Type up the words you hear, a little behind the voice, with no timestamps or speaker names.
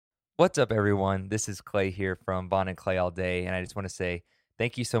What's up, everyone? This is Clay here from Vaughn and Clay All Day, and I just want to say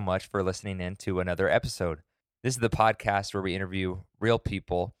thank you so much for listening in to another episode. This is the podcast where we interview real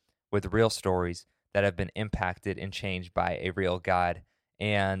people with real stories that have been impacted and changed by a real God.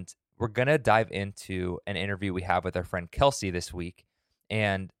 And we're going to dive into an interview we have with our friend Kelsey this week,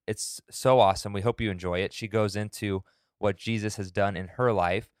 and it's so awesome. We hope you enjoy it. She goes into what Jesus has done in her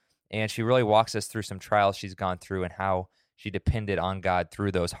life, and she really walks us through some trials she's gone through and how she depended on God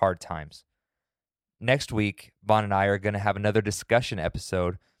through those hard times. Next week, Vaughn and I are going to have another discussion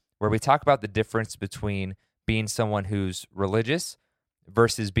episode where we talk about the difference between being someone who's religious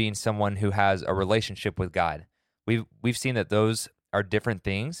versus being someone who has a relationship with God. We've seen that those are different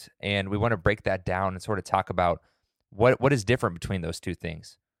things, and we want to break that down and sort of talk about what is different between those two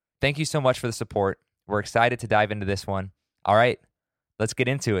things. Thank you so much for the support. We're excited to dive into this one. All right, let's get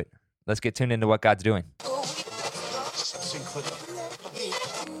into it. Let's get tuned into what God's doing.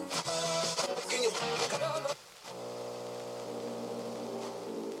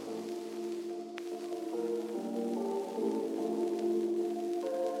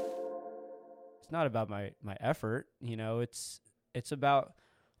 It's not about my effort, it's about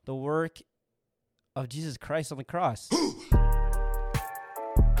the work of Jesus Christ on the cross.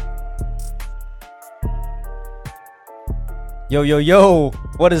 Yo,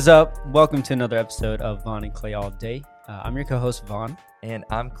 what is up? Welcome to another episode of Vaughn and Clay All Day. I'm your co-host, Vaughn. And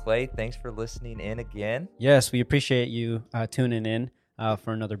I'm Clay. Thanks for listening in again. Yes, we appreciate you tuning in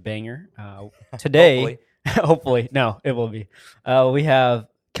for another banger. Today, hopefully, no, it will be. We have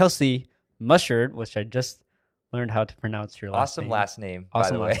Kelsey Mushard, which I just learned how to pronounce your last name. Last name,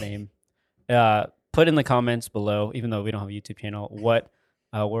 Awesome by the last way. name. Put in the comments below, even though we don't have a YouTube channel,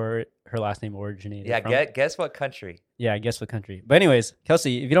 where her last name originated from. Yeah, guess what country? Yeah, guess what country. But anyways,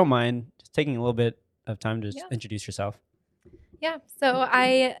 Kelsey, if you don't mind, just taking a little bit of time to just introduce yourself. Yeah, so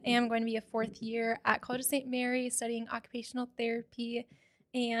I am going to be a fourth year at College of St. Mary studying occupational therapy,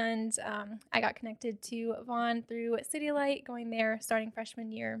 and I got connected to Vaughn through City Light, going there starting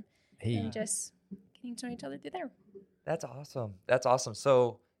freshman year, and just getting to know each other through there. That's awesome.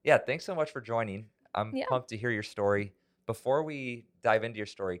 So, yeah, thanks so much for joining. I'm pumped to hear your story. Before we dive into your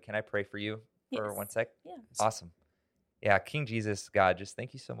story, can I pray for you for 1 sec? Yeah. Awesome. Yeah, King Jesus, God, just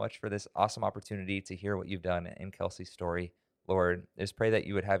thank you so much for this awesome opportunity to hear what you've done in Kelsey's story. Lord, I just pray that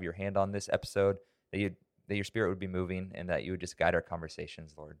you would have your hand on this episode, that your spirit would be moving, and that you would just guide our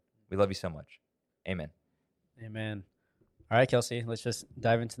conversations, Lord. We love you so much. Amen. Amen. All right, Kelsey, let's just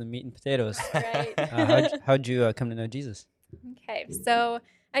dive into the meat and potatoes. Right. How'd you come to know Jesus? Okay, so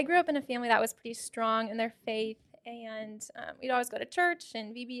I grew up in a family that was pretty strong in their faith, and we'd always go to church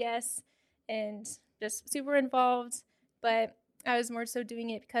and VBS and just super involved, but I was more so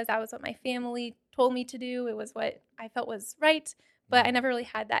doing it because that was what my family told me to do. It was what I felt was right, but I never really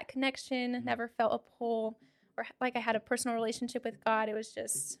had that connection, never felt a pull or like I had a personal relationship with God. It was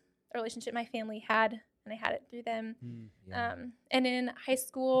just a relationship my family had, and I had it through them. And in high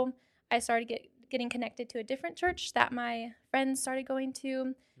school, I started getting connected to a different church that my friends started going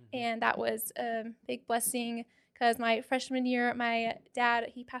to, and that was a big blessing because my freshman year, my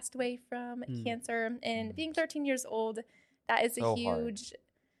dad, he passed away from cancer, and being 13 years old, that is a huge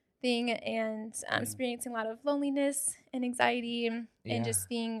thing, and experiencing a lot of loneliness and anxiety and just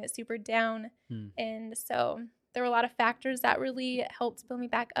being super down. And so there were a lot of factors that really helped build me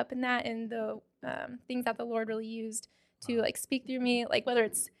back up in that, and the things that the Lord really used to like speak through me, like whether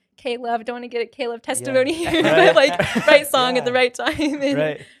it's K-Love, don't want to get a K-Love testimony here, but like right song at the right time.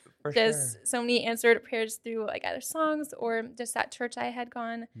 And so many answered prayers through like either songs or just that church I had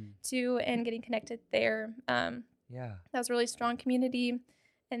gone to and getting connected there. That was a really strong community.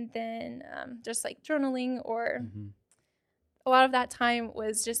 And then just like journaling or a lot of that time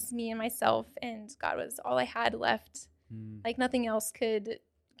was just me and myself, and God was all I had left. Like nothing else can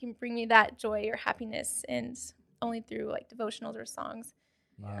bring me that joy or happiness, and only through like devotionals or songs.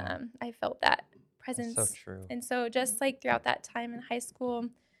 I felt that presence. That's so true. And so just like throughout that time in high school,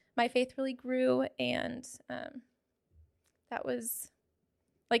 my faith really grew, and that was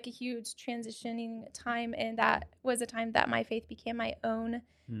like a huge transitioning time, and that was a time that my faith became my own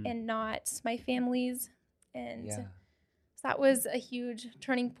and not my family's. And so that was a huge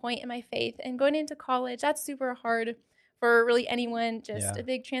turning point in my faith. And going into college, that's super hard for really anyone, just a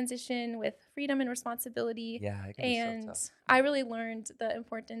big transition with freedom and responsibility. It can be so tough. I really learned the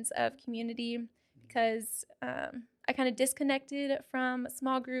importance of community because I kind of disconnected from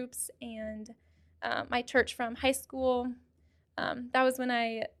small groups and my church from high school. That was when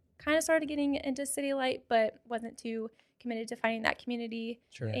I kind of started getting into City Light, but wasn't too committed to finding that community.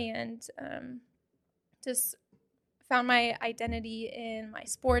 And just found my identity in my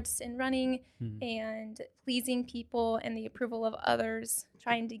sports and running Mhm. and pleasing people and the approval of others,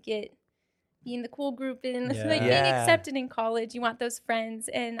 trying to be in the cool group and like being Yeah. accepted in college. You want those friends,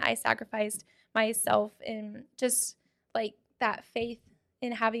 and I sacrificed myself and just like that faith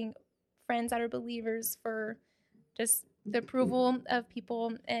in having friends that are believers for just the approval of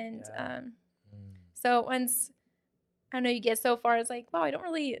people. And so once I know you get so far, it's like, wow, I don't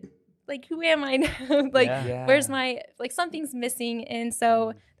really like, who am I now? Like, Yeah. where's my, like, something's missing. And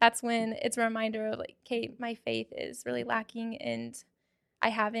so that's when it's a reminder of like, okay, my faith is really lacking and I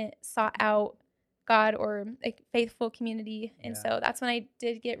haven't sought out God or a faithful community. And so that's when I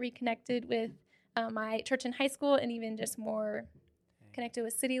did get reconnected with my church in high school and even just more connected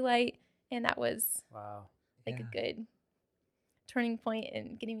with City Light. And that was Wow. like a good turning point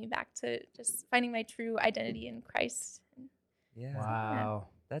in getting me back to just finding my true identity in Christ. Yeah. Wow.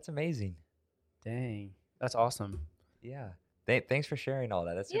 That's amazing. Dang. That's awesome. Yeah. Thanks for sharing all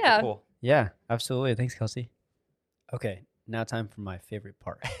that. That's super Yeah. cool. Yeah, absolutely. Thanks, Kelsey. Okay, now time for my favorite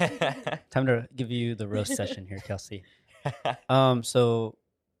part. Time to give you the roast session here, Kelsey. So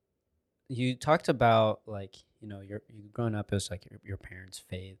you talked about like, you know, you growing up, it was like your parents'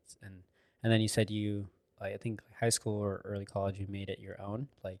 faiths, and then you said you, like, I think high school or early college, you made it your own.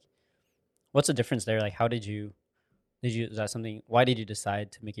 Like, what's the difference there? Like, how did you is that something? Why did you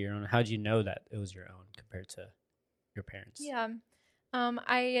decide to make it your own? How did you know that it was your own compared to your parents? Yeah.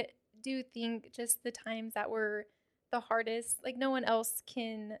 I do think just the times that were the hardest, like no one else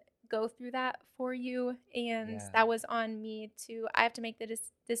can go through that for you. And that was on me to, I have to make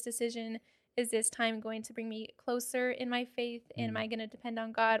this decision. Is this time going to bring me closer in my faith? And am I going to depend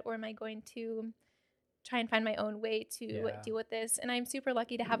on God, or am I going to try and find my own way to deal with this? And I'm super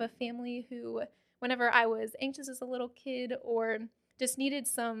lucky to have a family who, whenever I was anxious as a little kid or just needed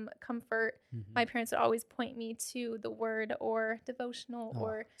some comfort, my parents would always point me to the word or devotional.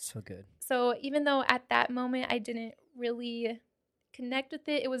 Or so good. So even though at that moment I didn't really connect with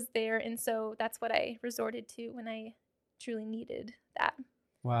it, it was there. And so that's what I resorted to when I truly needed that.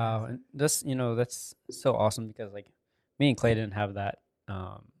 Wow. And that's, you know, that's so awesome because like me and Clay didn't have that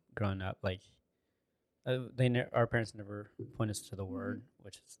growing up. Like our parents never pointed us to the word,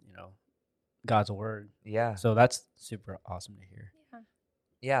 which is, you know, God's word. Yeah. So that's super awesome to hear.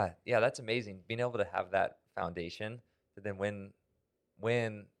 Yeah, that's amazing. Being able to have that foundation, but then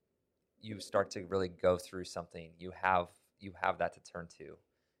when you start to really go through something, you have that to turn to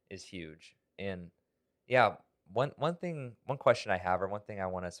is huge. And yeah, one question I have, or one thing I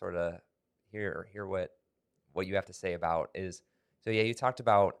want to sort of hear what you have to say about is, so yeah, you talked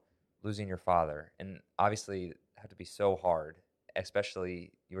about losing your father, and obviously it had to be so hard,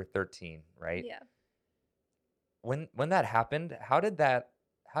 especially you were 13, right? Yeah. When that happened, how did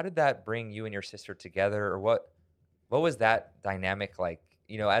that bring you and your sister together, or what was that dynamic like?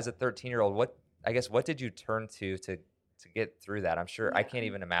 You know, as a 13-year-old, what did you turn to get through that? I'm sure I can't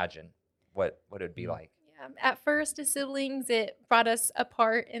even imagine what it would be like. Yeah. At first, as siblings, it brought us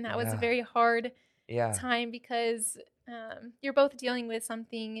apart, and that was a very hard time because you're both dealing with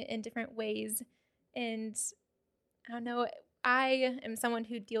something in different ways. And I don't know, I am someone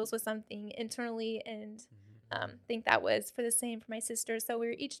who deals with something internally, and think that was for the same for my sister. So we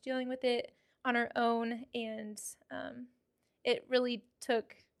were each dealing with it on our own, and it really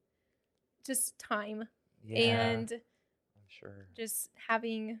took just time and I'm sure just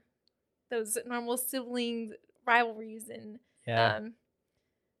having those normal sibling rivalries, and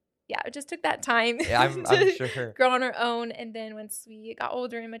it just took that time I'm to sure. grow on our own. And then once we got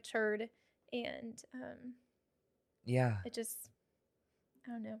older and matured, and it just,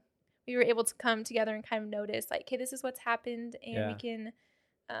 I don't know, we were able to come together and kind of notice like, hey, this is what's happened, and we can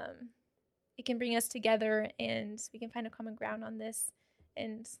it can bring us together, and we can find a common ground on this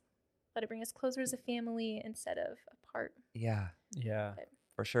and let it bring us closer as a family instead of apart. Yeah But,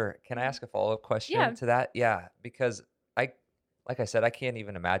 for sure. Can I ask a follow-up question to that? Yeah, because like I said, I can't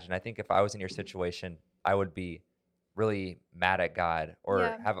even imagine. I think if I was in your situation, I would be really mad at God,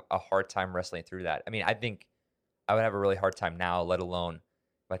 or have a hard time wrestling through that. I mean, I think I would have a really hard time now, let alone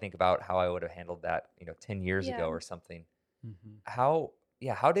if I think about how I would have handled that, 10 years ago or something. How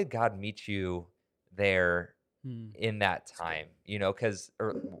did God meet you there in that time? You know, because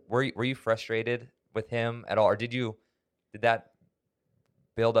were you frustrated with him at all, or did that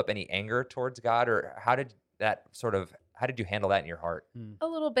build up any anger towards God, or how did you handle that in your heart? A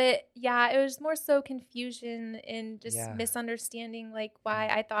little bit, yeah. It was more so confusion and just misunderstanding, like why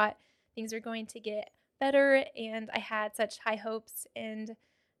I thought things were going to get better, and I had such high hopes. And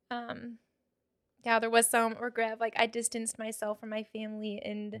there was some regret, like I distanced myself from my family,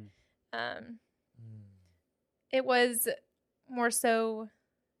 and it was more so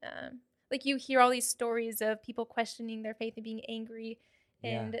like you hear all these stories of people questioning their faith and being angry.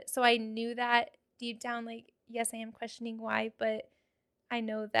 Yeah. And so I knew that deep down, like, yes, I am questioning why, but I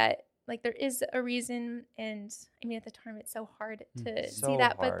know that like there is a reason. And I mean, at the time, it's so hard to So see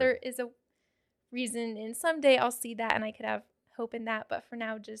that, but there hard. is a reason. And someday I'll see that and I could have hope in that. But for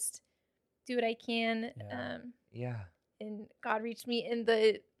now, just do what I can. Yeah. Yeah. And God reached me in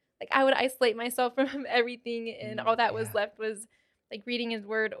the, like, I would isolate myself from everything. And all that was Yeah. left was like reading his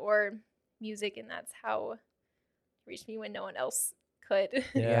word or music. And that's how he reached me when no one else could.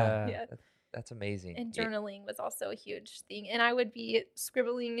 Yeah. Yeah. That's amazing. And journaling was also a huge thing. And I would be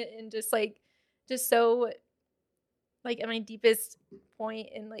scribbling and just so like at my deepest point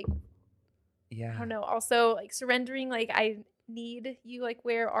and like, Yeah. I don't know, also like surrendering, like I need you, like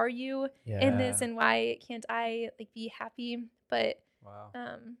where are you in this and why can't I like be happy? But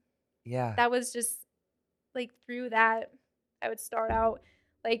Wow. Yeah. that was just like through that I would start out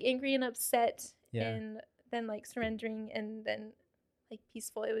like angry and upset and then like surrendering and then like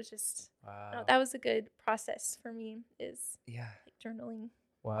peaceful. It was just that was a good process for me, is Yeah. like journaling.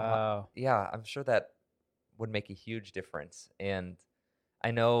 Wow. Yeah, I'm sure that would make a huge difference. And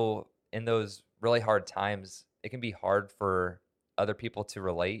I know in those really hard times, it can be hard for other people to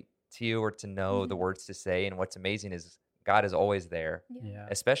relate to you or to know the words to say. And what's amazing is God is always there, Yeah.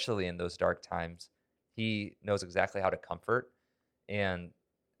 especially in those dark times. He knows exactly how to comfort. And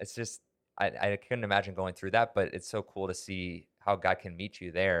it's just, I couldn't imagine going through that, but it's so cool to see how God can meet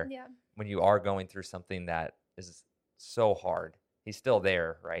you there Yeah. when you are going through something that is so hard. He's still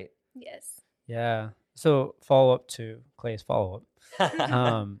there, right? Yes. Yeah. So follow up to Clay's follow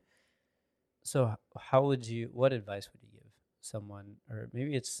up. So what advice would you give someone, or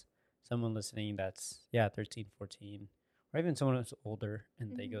maybe it's someone listening that's 13, 14, or even someone who's older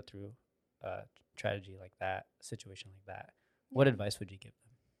and they go through a tragedy like that, a situation like that. What advice would you give them?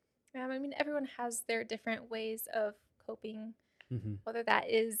 I mean, everyone has their different ways of coping, Mm-hmm. whether that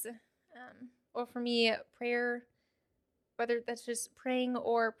is, or for me, prayer, whether that's just praying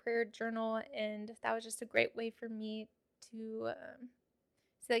or prayer journal. And that was just a great way for me to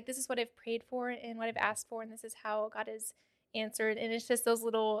say, like, this is what I've prayed for and what I've asked for, and this is how God has answered. And it's just those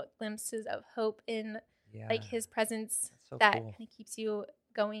little glimpses of hope in like his presence so that cool. kind of keeps you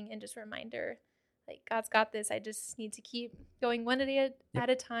going, and just a reminder, like, God's got this. I just need to keep going one day at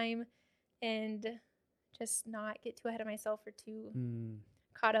a time and just not get too ahead of myself or too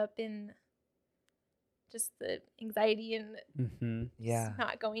caught up in just the anxiety and just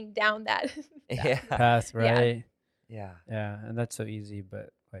not going down that path, right? Yeah. And that's so easy,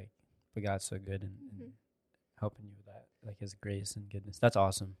 but God's so good and helping you with that, like his grace and goodness. That's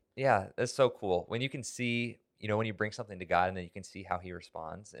awesome. Yeah, that's so cool. When you can see, when you bring something to God and then you can see how he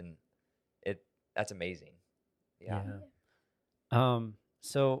responds, and that's amazing. Yeah.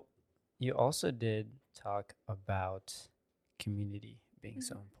 So you also did talk about community being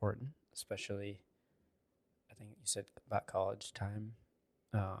so important, especially I think you said about college time.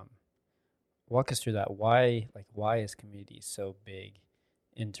 Walk us through that. Why is community so big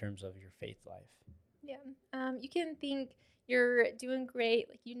in terms of your faith life? Yeah. You can think you're doing great,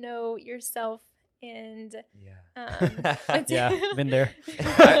 like yourself, and been there.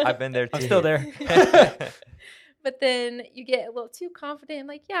 I've been there too. I'm still there. But then you get a little too confident,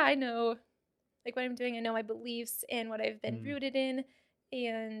 like, yeah, I know like what I'm doing. I know my beliefs and what I've been rooted in.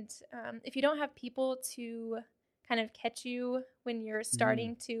 And if you don't have people to kind of catch you when you're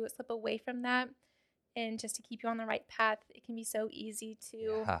starting to slip away from that and just to keep you on the right path, it can be so easy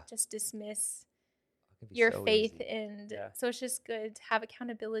to just dismiss your faith. And so it's just good to have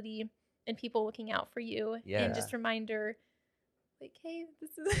accountability and people looking out for you. And just reminder, like, hey,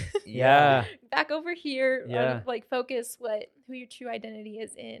 this is back over here. Like, focus who your true identity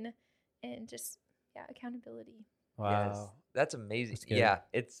is in, and just accountability. Wow, yes, that's amazing.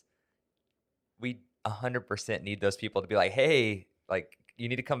 That's We 100% need those people to be like, hey, like, you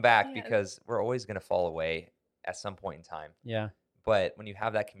need to come back, because we're always going to fall away at some point in time. Yeah. But when you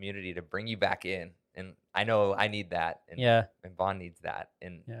have that community to bring you back in, and I know I need that, and Vaughn needs that,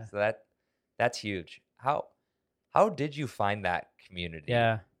 and so that's huge. How did you find that community?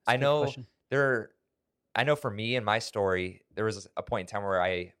 Yeah, I know I know for me and my story, there was a point in time where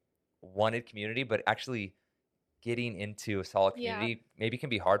I wanted community, but actually getting into a solid community maybe can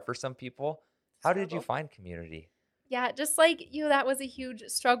be hard for some people. How did you find community? Yeah, just like you, that was a huge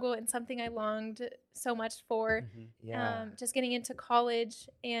struggle and something I longed so much for. Just getting into college,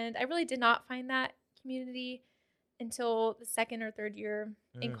 and I really did not find that community until the second or third year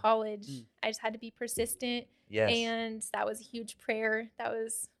in college. I just had to be persistent. And that was a huge prayer that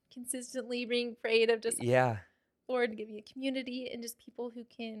was consistently being prayed, of just Lord give me a community and just people who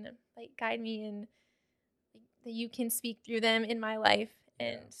can like guide me and like, that you can speak through them in my life.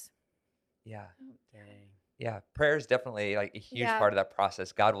 And Yeah. Dang. Yeah. Prayer is definitely like a huge Yeah. part of that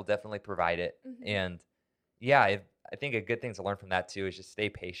process. God will definitely provide it. Mhm. And yeah, I think a good thing to learn from that too is just stay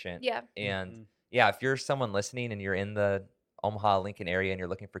patient. yeah, And Mhm. yeah, if you're someone listening and you're in the Omaha, Lincoln area and you're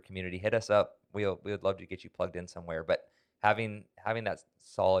looking for community, hit us up. We would love to get you plugged in somewhere. But having that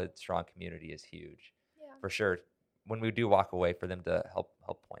solid, strong community is huge yeah. for sure. When we do walk away, for them to help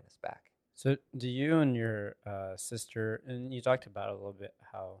point us back. So, do you and your sister, and you talked about it a little bit,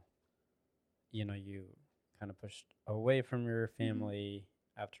 how you kind of pushed away from your family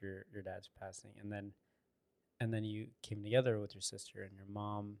after your dad's passing, and then you came together with your sister and your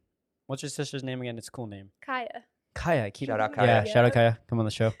mom. What's your sister's name again? It's a cool name. Kaya. Kaya. Shout out Yeah, Kaya. shout out Kaya. Come on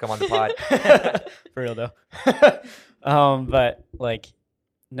the show. Come on the pod. For real though. But like,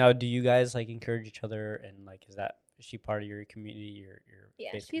 now, do you guys like encourage each other, and like, is she part of your community? Your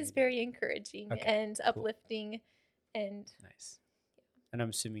Yeah, faith she's community? very encouraging Okay, and uplifting. And Nice. And I'm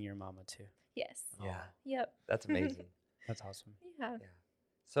assuming your mama too. yes. Yeah. Oh, Yep. That's amazing. that's awesome. Yeah.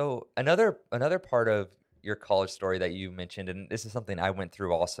 So another part of your college story that you mentioned, and this is something I went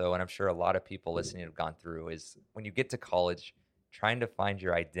through also, and I'm sure a lot of people listening have gone through, is when you get to college, trying to find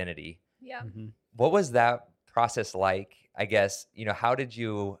your identity. Yeah. Mm-hmm. What was that process like? I guess, how did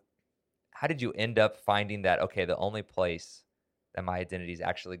you end up finding that, okay, the only place that my identity is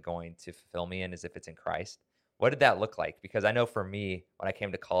actually going to fulfill me in is if it's in Christ? What did that look like? Because I know for me, when I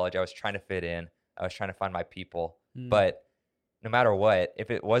came to college, I was trying to fit in. I was trying to find my people. But no matter what, if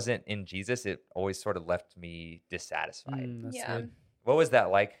it wasn't in Jesus, it always sort of left me dissatisfied. That's Yeah. good. What was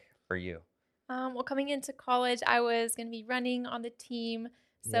that like for you? Well, coming into college, I was going to be running on the team.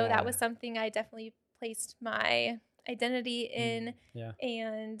 So that was Yeah. something I definitely placed my identity in. Yeah.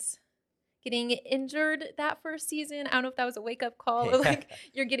 And getting injured that first season, I don't know if that was a wake up call. Yeah. Like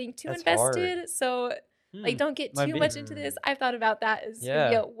you're getting too That's hard. invested. So like don't get Might too be. much into this. I've thought about that as Yeah.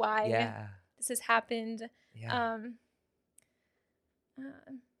 maybe why Yeah. this has happened. Yeah.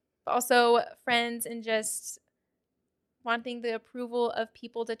 But also friends and just wanting the approval of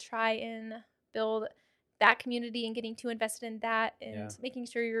people to try and build that community and getting too invested in that and Yeah. making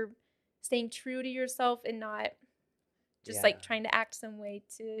sure you're staying true to yourself and not just Yeah. like trying to act some way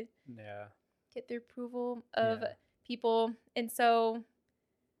to Yeah. get the approval of Yeah. people. And so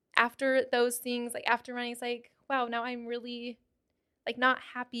after those things, like after running, it's like, wow, now I'm really like not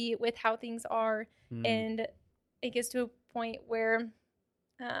happy with how things are. And it gets to a point where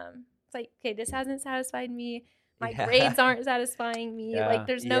it's like, okay, this hasn't satisfied me. My Yeah. grades aren't satisfying me. Yeah. Like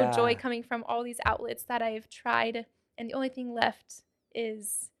there's no joy Yeah. coming from all these outlets that I've tried. And the only thing left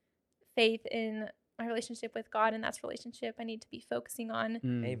is faith in my relationship with God. And that's relationship I need to be focusing on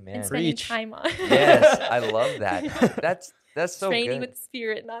Amen. and spending Preach. time on. Yes, I love that. That's so training good. with the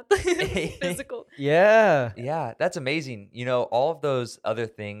spirit, not the physical. Yeah. Yeah, that's amazing. All of those other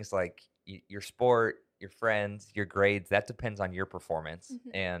things like your sport, your friends, your grades, that depends on your performance.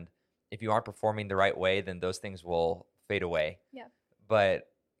 Mhm. And if you aren't performing the right way, then those things will fade away. Yeah. But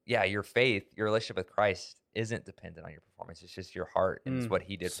yeah, your faith, your relationship with Christ isn't dependent on your performance. It's just your heart and it's what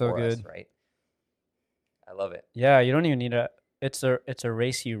he did so for us, good. right? I love it. Yeah. You don't even need it's a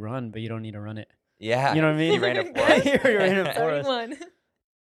race you run, but you don't need to run it. Yeah. You know what I mean? He ran it for Good. us. You ran it for us.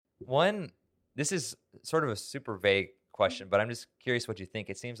 31. This is sort of a super vague question, but I'm just curious what you think.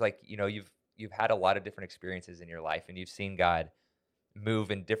 It seems like, you've had a lot of different experiences in your life and you've seen God move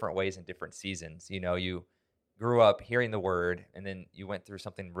in different ways in different seasons. You grew up hearing the word and then you went through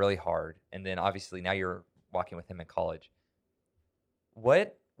something really hard. And then obviously now you're walking with him in college.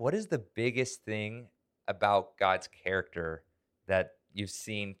 What is the biggest thing about God's character that you've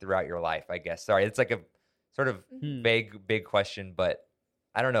seen throughout your life, I guess? Sorry, it's like a sort of vague, big question, but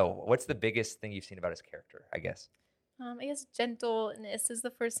I don't know. What's the biggest thing you've seen about his character, I guess? I guess gentleness is the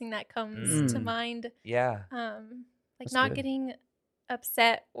first thing that comes to mind. Yeah. Like That's not good. getting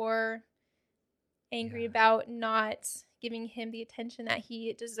upset or angry Yeah. about not giving him the attention that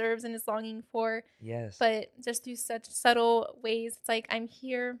he deserves and is longing for, Yes. but just through such subtle ways. It's like I'm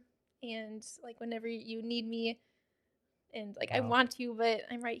here and like whenever you need me and like I Wow. want you, but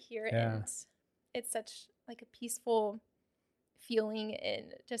I'm right here. Yeah. And it's such like a peaceful feeling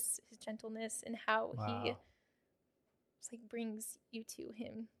and just his gentleness and how he Wow. just like brings you to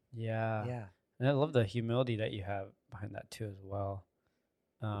him. Yeah. yeah. And I love the humility that you have behind that too, as well.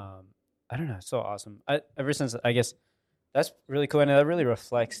 I don't know, it's so awesome. Ever since, I guess that's really cool, and that really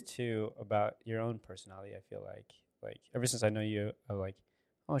reflects too about your own personality. I feel like ever since I know you, I'm like,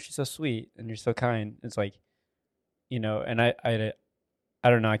 oh, she's so sweet and you're so kind. It's like, and I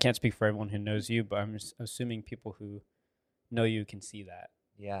don't know. I can't speak for everyone who knows you, but I'm just assuming people who know you can see that.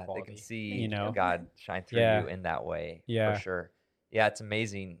 Yeah, they can Quality, see you know? God shine through Yeah. you in that way, Yeah. for sure. Yeah, it's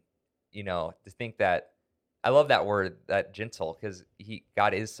amazing, to think that. I love that word, that gentle, because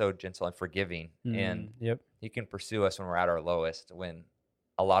God is so gentle and forgiving, and Yep. He can pursue us when we're at our lowest. When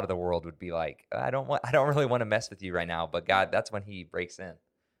a lot of the world would be like, I don't really want to mess with you right now, but God, that's when He breaks in,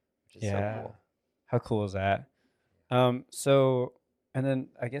 which is so Yeah. cool. How cool is that? So, and then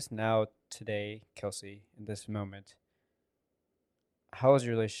I guess now today, Kelsey, in this moment, how is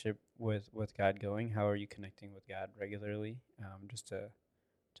your relationship with God going? How are you connecting with God regularly?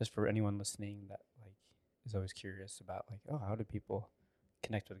 Just for anyone listening that like is always curious about like, oh, how do people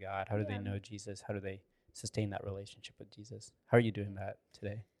connect with God? How do they Yeah. know Jesus? How do they sustain that relationship with Jesus? How are you doing that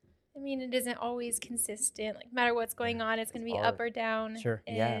today? I mean, it isn't always consistent. Like, no matter what's going Yeah, on, it's going to it's be hard. up or down. Sure.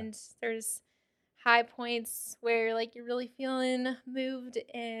 Yeah. And there's high points where, like, you're really feeling moved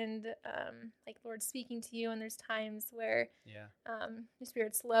and, like, Lord's speaking to you. And there's times where Yeah. your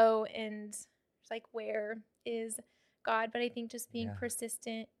spirit's low and it's like, where is God? But I think just being Yeah.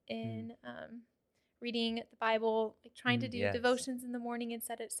 persistent in reading the Bible, like trying to do Yes. devotions in the morning and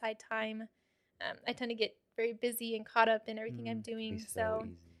set aside time. I tend to get very busy and caught up in everything I'm It can be doing. so So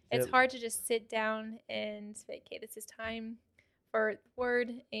easy. it's Yep. hard to just sit down and say, okay, this is time for the word.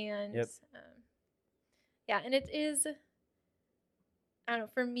 And Yep. yeah, and it is, I don't know,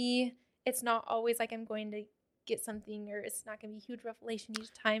 for me, it's not always like I'm going to get something or it's not going to be a huge revelation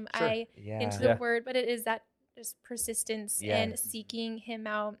each time Sure. I Yeah. into Yeah. the word, but it is that just persistence and Yes. seeking Him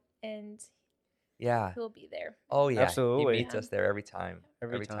out, and Yeah. He'll be there. Oh yeah. Absolutely. He meets Yeah. us there every time.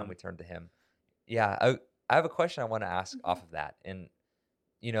 Every time time. we turn to Him. Yeah. I have a question I want to ask Mhm. off of that. And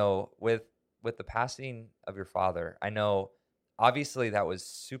with the passing of your father, I know obviously that was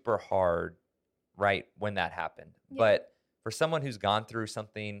super hard right when that happened. Yeah. But for someone who's gone through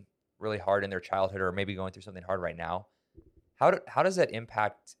something really hard in their childhood or maybe going through something hard right now, how does that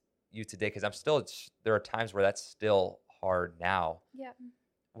impact you today? Because there are times where that's still hard now. Yeah.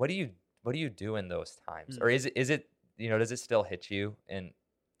 What do you do in those times? Mm. Or is it does it still hit you? And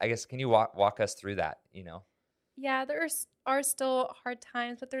I guess, can you walk us through that, Yeah, there are still hard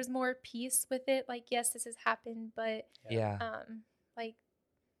times, but there's more peace with it. Like, yes, this has happened, but Yeah. like,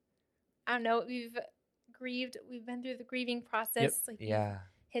 I don't know, we've been through the grieving process. Like, we've Yeah.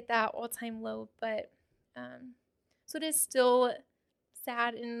 hit that all-time low, but so it is still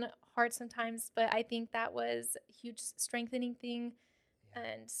sad and hard sometimes, but I think that was a huge strengthening thing. Yeah.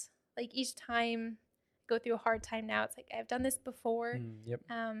 And like, each time I go through a hard time now, it's like, I've done this before. Yep.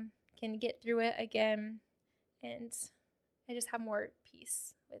 Can get through it again, and I just have more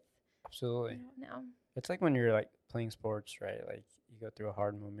peace with Absolutely. now. It's like when you're like playing sports, right? Like you go through a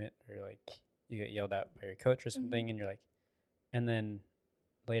hard moment or like you get yelled at by your coach or something and you're like, and then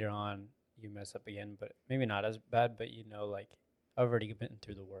later on you mess up again, but maybe not as bad, but like I've already been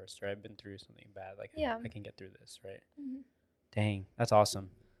through the worst, right? I've been through something bad. Like Yeah. I can get through this, right? Mhm. Dang, that's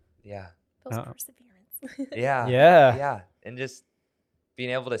awesome. Yeah. Builds perseverance. Yeah. Yeah. Yeah. And just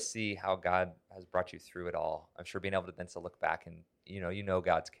being able to see how God has brought you through it all. I'm sure being able to then to look back and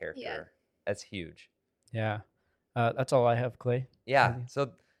God's character. That's huge. Yeah. That's all I have, Clay. Yeah. Anything?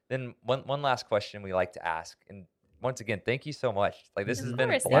 So then one last question we like to ask. And once again, thank you so much. Like, this Of has been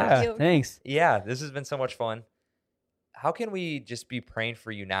a course, thank blast. you. Thanks. Yeah, this has been so much fun. How can we just be praying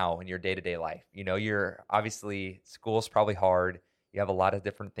for you now in your day-to-day life? You're obviously, school's probably hard. You have a lot of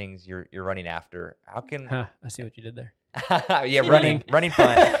different things you're running after. How can Huh, I see what you did there. yeah, running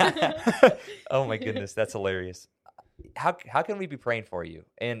fun. Oh my goodness, that's hilarious. How can we be praying for you?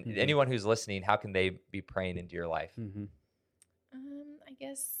 And Mhm. anyone who's listening, how can they be praying into your life? Mm-hmm. I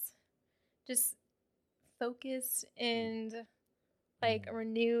guess just focus and like a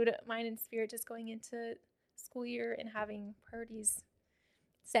renewed mind and spirit, just going into school year and having priorities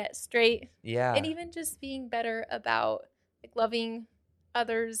set straight, Yeah. and even just being better about like loving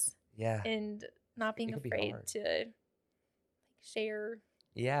others Yeah. and not being It can be afraid hard. to like share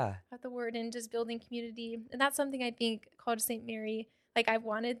Yeah. about the word and just building community. And that's something I think College of St. Mary, like I've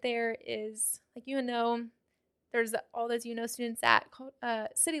wanted there, is like, there's all those students at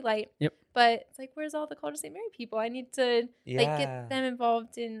City Light. Yep. But it's like, where's all the College of St. Mary people? I need to like Yeah. get them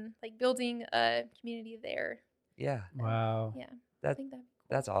involved in like building a community there. Yeah. Wow. Yeah. I That think that'd be cool.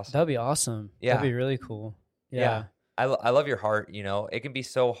 that's awesome. That'd be awesome. Yeah. That'd be really cool. Yeah. Yeah. I love your heart. It can be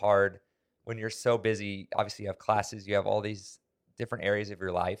so hard when you're so busy. Obviously, you have classes, you have all these different areas of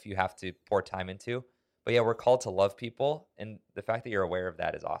your life you have to pour time into. But yeah, we're called to love people, and the fact that you're aware of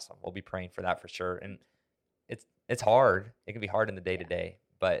that is awesome. We'll be praying for that for sure. And it's hard. It can be hard in the day to day,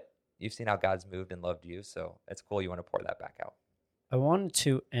 but you've seen how God's moved and loved you, so it's cool. You want to pour that back out. I wanted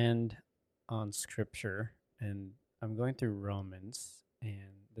to end on scripture, and I'm going through Romans,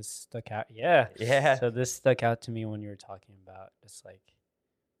 and this stuck out. Yeah. Yeah. So this stuck out to me when you were talking about just like,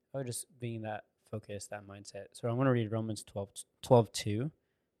 oh, just being that focus, that mindset. So I want to read Romans 12:2.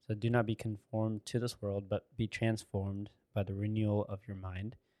 So do not be conformed to this world, but be transformed by the renewal of your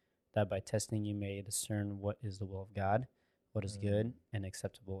mind, that by testing you may discern what is the will of God, what is good and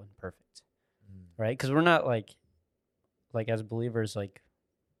acceptable and perfect. Right? Because we're not like as believers, like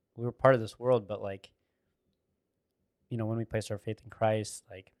we're part of this world, but like, you know, when we place our faith in Christ,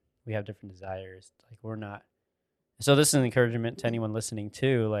 like we have different desires. Like we're not. So this is an encouragement to anyone listening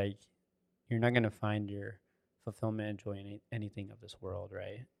too. Like you're not going to find your fulfillment and joy in anything of this world,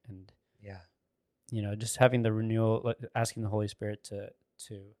 right? And yeah, you know, just having the renewal, asking the Holy Spirit to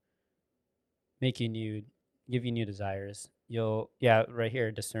make you new, give you new desires. You'll, right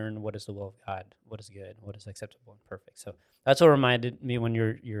here, discern what is the will of God, what is good, what is acceptable and perfect. So that's what reminded me when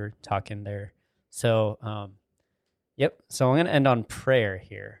you're talking there. So, yep. So I'm going to end on prayer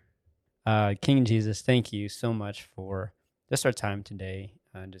here. King Jesus, thank you so much for just our time today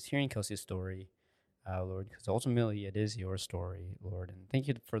and just hearing Kelsey's story, Lord, because ultimately it is your story, Lord. And thank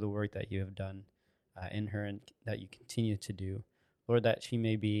you for the work that you have done in her and that you continue to do. Lord, that she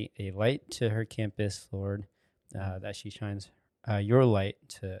may be a light to her campus, Lord, that she shines your light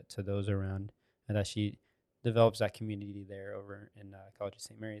to those around, and that she develops that community there over in College of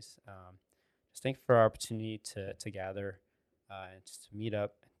St. Mary's. Just thank you for our opportunity to gather and just to meet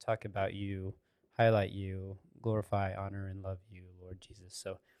up and talk about you, highlight you, glorify, honor, and love you, Lord Jesus.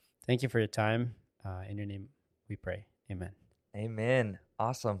 So thank you for your time. In your name we pray. Amen. Amen.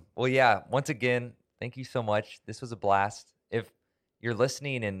 Awesome. Well, yeah, once again, thank you so much. This was a blast. If you're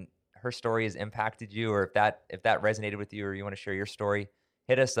listening and her story has impacted you, or if that resonated with you, or you want to share your story,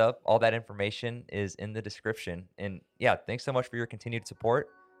 hit us up. All that information is in the description. And yeah, thanks so much for your continued support.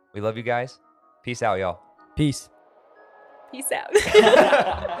 We love you guys. Peace out, y'all. Peace. Peace out.